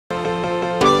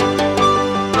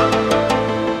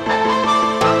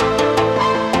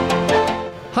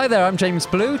Hi there, I'm James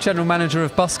Blue, General Manager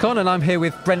of BusCon, and I'm here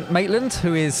with Brent Maitland,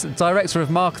 who is Director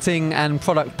of Marketing and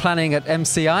Product Planning at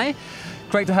MCI.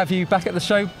 Great to have you back at the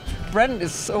show, Brent.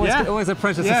 It's always a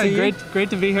pleasure to see you. Great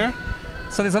to be here.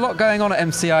 So there's a lot going on at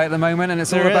MCI at the moment, and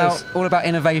it's all about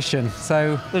innovation.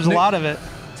 So there's a lot of it.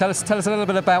 Tell us a little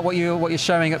bit about what you're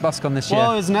showing at BusCon this year.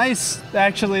 Well, it was nice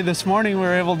actually. This morning we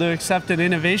were able to accept an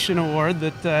innovation award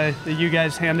that you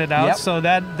guys handed out. Yep. So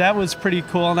that was pretty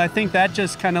cool, and I think that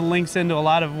just kind of links into a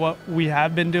lot of what we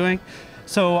have been doing.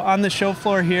 So on the show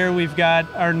floor here, we've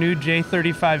got our new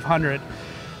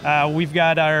J3500. We've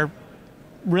got our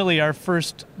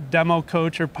first demo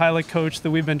coach or pilot coach that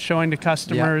we've been showing to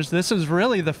customers. Yep. This is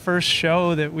really the first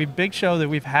big show that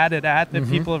we've had it at, that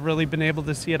people have really been able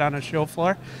to see it on a show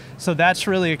floor. So that's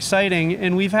really exciting.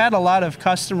 And we've had a lot of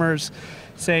customers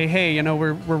say, hey,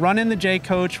 we're running the J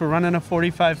coach, we're running a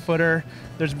 45-footer.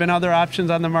 There's been other options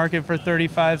on the market for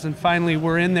 35s, and finally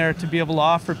we're in there to be able to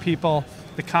offer people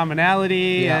the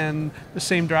commonality and the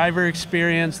same driver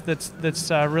experience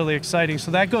that's really exciting.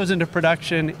 So that goes into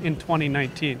production in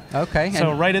 2019. Okay.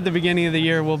 So right at the beginning of the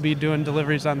year, we'll be doing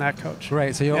deliveries on that coach.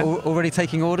 Great. So you're already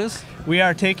taking orders? We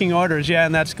are taking orders,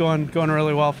 and that's going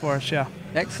really well for us,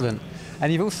 Excellent.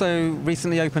 And you've also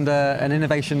recently opened an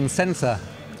innovation center.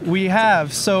 We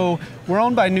have. So we're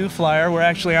owned by New Flyer. We're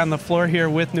actually on the floor here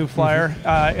with New Flyer.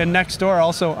 And next door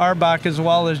also Arbach as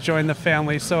well has joined the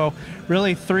family. So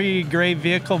really 3 great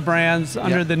vehicle brands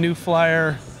under the New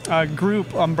Flyer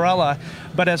group umbrella.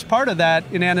 But as part of that,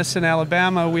 in Anniston,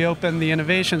 Alabama, we opened the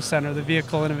Innovation Center, the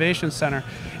Vehicle Innovation Center.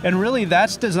 And really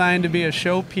that's designed to be a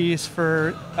showpiece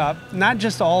for not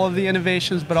just all of the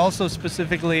innovations, but also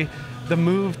specifically the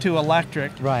move to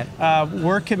electric. Right.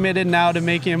 We're committed now to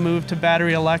making a move to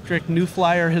battery electric. New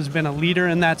Flyer has been a leader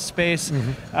in that space.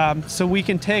 So we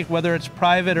can take, whether it's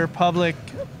private or public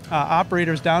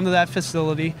operators, down to that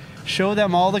facility, show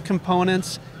them all the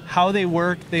components, how they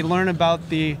work. They learn about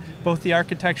both the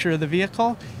architecture of the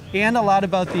vehicle and a lot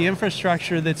about the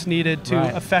infrastructure that's needed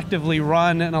to effectively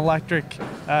run an electric,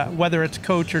 whether it's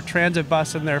coach or transit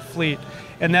bus in their fleet.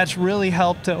 And that's really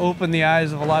helped to open the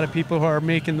eyes of a lot of people who are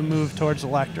making the move towards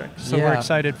electric. So we're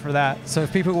excited for that. So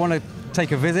if people want to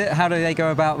take a visit, how do they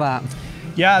go about that?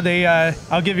 Yeah,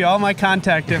 I'll give you all my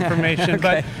contact information.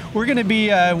 But we're going to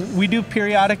be, we do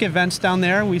periodic events down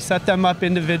there. We set them up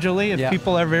individually. If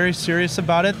people are very serious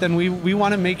about it, then we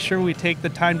want to make sure we take the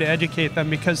time to educate them,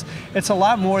 because it's a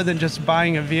lot more than just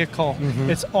buying a vehicle.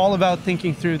 It's all about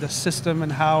thinking through the system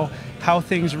and how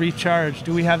things recharge.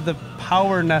 Do we have the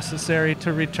power necessary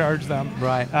to recharge them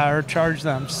or charge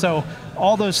them? So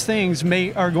all those things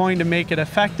are going to make it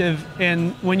effective.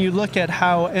 And when you look at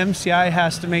how MCI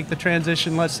has to make the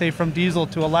transition, let's say from diesel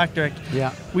to electric,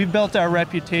 we built our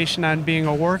reputation on being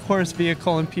a workhorse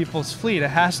vehicle in people's fleet. It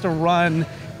has to run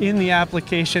in the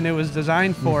application it was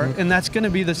designed for, and that's going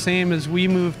to be the same as we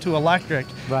move to electric.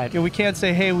 Right. We can't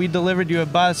say, hey, we delivered you a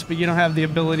bus, but you don't have the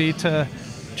ability to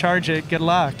charge it, good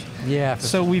luck.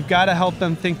 So we've got to help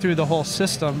them think through the whole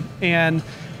system. And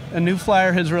a New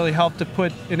Flyer has really helped to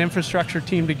put an infrastructure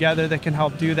team together that can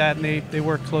help do that, and they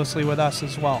work closely with us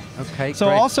as well. Okay, so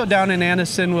also down in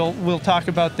Anniston, we'll talk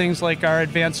about things like our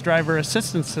advanced driver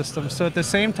assistance system. So at the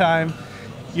same time,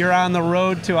 you're on the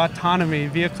road to autonomy,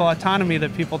 vehicle autonomy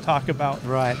that people talk about.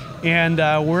 Right. And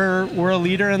we're a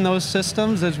leader in those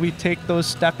systems as we take those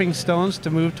stepping stones to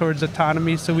move towards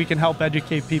autonomy, so we can help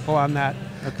educate people on that.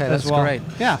 Okay, that's great.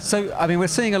 Yeah. So, I mean, we're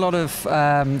seeing a lot of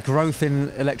growth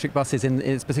in electric buses,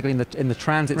 particularly in the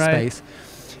transit space.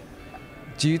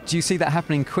 Do you see that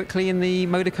happening quickly in the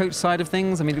motor coach side of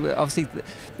things? I mean, obviously,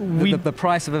 the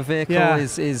price of a vehicle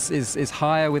is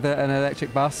higher with an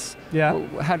electric bus. Yeah.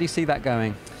 How do you see that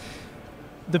going?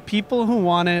 The people who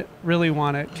want it really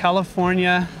want it.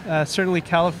 California, certainly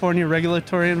California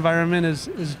regulatory environment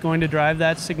is going to drive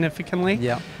that significantly.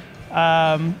 Yeah.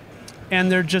 And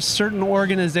there are just certain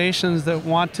organizations that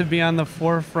want to be on the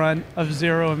forefront of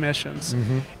zero emissions.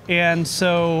 And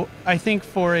so I think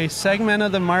for a segment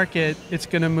of the market, it's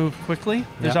going to move quickly.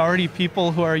 There's already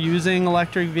people who are using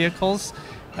electric vehicles,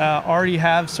 already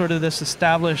have sort of this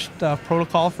established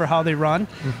protocol for how they run.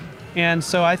 And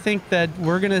so I think that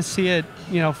we're going to see it,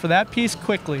 for that piece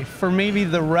quickly. For maybe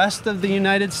the rest of the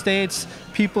United States,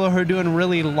 people who are doing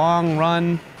really long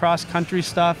run cross-country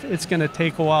stuff, it's going to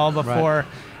take a while before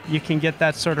you can get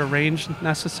that sort of range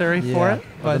necessary for it.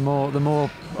 But the more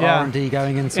R&D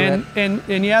going into it. And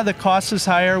the cost is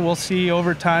higher. We'll see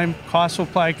over time, costs will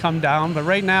probably come down. But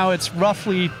right now, it's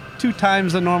roughly 2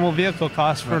 times the normal vehicle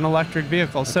cost for an electric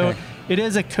vehicle. So it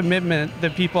is a commitment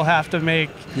that people have to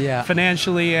make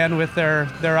financially and with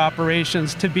their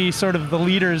operations to be sort of the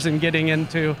leaders in getting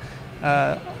into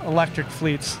electric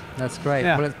fleets. That's great.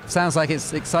 Yeah. Well, it sounds like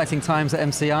it's exciting times at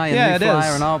MCI and Yeah, New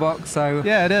Flyer and RBOC. So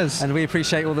yeah, it is. And we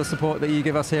appreciate all the support that you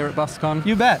give us here at BusCon.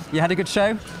 You bet. You had a good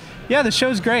show? Yeah, the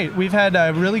show's great. We've had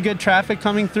really good traffic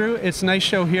coming through. It's a nice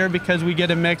show here because we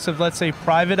get a mix of, let's say,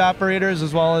 private operators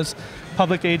as well as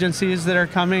public agencies that are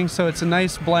coming. So it's a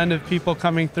nice blend of people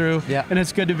coming through. Yeah. And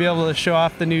it's good to be able to show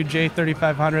off the new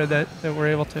J3500 that we're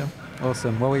able to.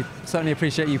 Awesome. Well, we certainly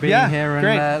appreciate you being here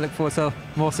and look forward to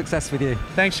more success with you.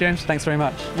 Thanks, James. Thanks very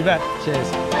much. You bet.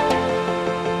 Cheers.